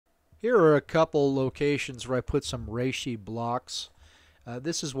Here are a couple locations where I put some reishi blocks.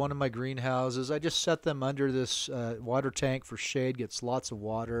 This is one of my greenhouses. I just set them under this water tank for shade, gets lots of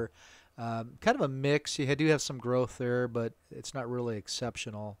water. Kind of a mix. You do have some growth there, but it's not really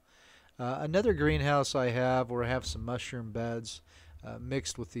exceptional. Another greenhouse I have where I have some mushroom beds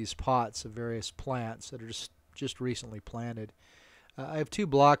mixed with these pots of various plants that are just recently planted. I have two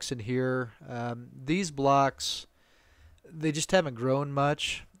blocks in here. These blocks, they just haven't grown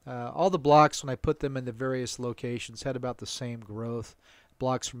much. All the blocks, when I put them in the various locations, had about the same growth.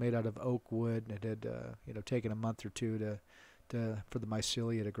 Blocks were made out of oak wood, and it had taken a month or two for the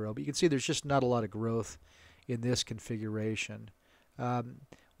mycelia to grow. But you can see there's just not a lot of growth in this configuration.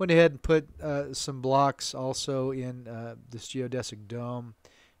 Went ahead and put some blocks also in this geodesic dome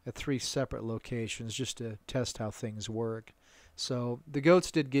at three separate locations just to test how things work. So the goats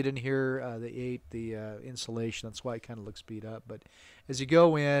did get in here. They ate the insulation. That's why it kind of looks beat up. But as you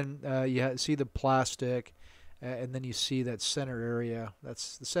go in, you see the plastic, and then you see that center area.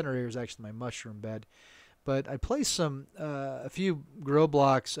 That's the center area is actually my mushroom bed. But I placed a few grow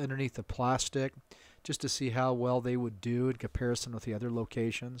blocks underneath the plastic just to see how well they would do in comparison with the other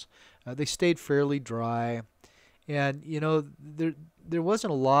locations. They stayed fairly dry. And there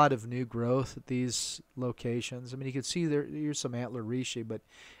wasn't a lot of new growth at these locations. I mean, you can see here's some antler reishi, but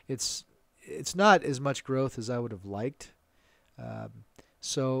it's not as much growth as I would have liked.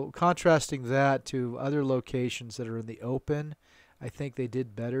 So contrasting that to other locations that are in the open, I think they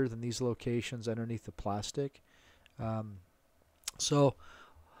did better than these locations underneath the plastic. So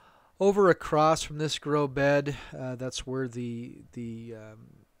over across from this grow bed, that's where the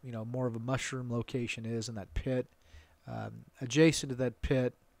more of a mushroom location is in that pit. Adjacent to that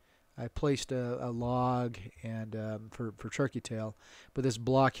pit, I placed a log and for turkey tail, but this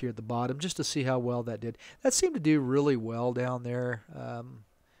block here at the bottom just to see how well that did. That seemed to do really well down there,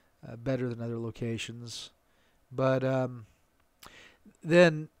 better than other locations. But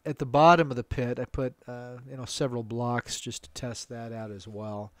then at the bottom of the pit, I put several blocks just to test that out as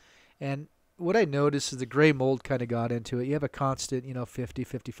well. And what I noticed is the gray mold kind of got into it. You have a constant, 50,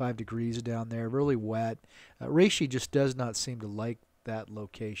 55 degrees down there, really wet. Reishi just does not seem to like that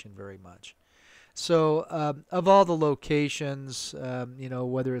location very much. So of all the locations,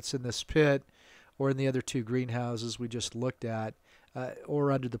 whether it's in this pit or in the other two greenhouses we just looked at,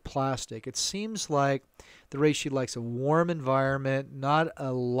 or under the plastic, it seems like the reishi likes a warm environment, not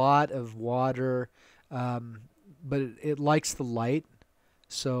a lot of water, but it likes the light.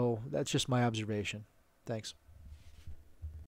 So that's just my observation. Thanks.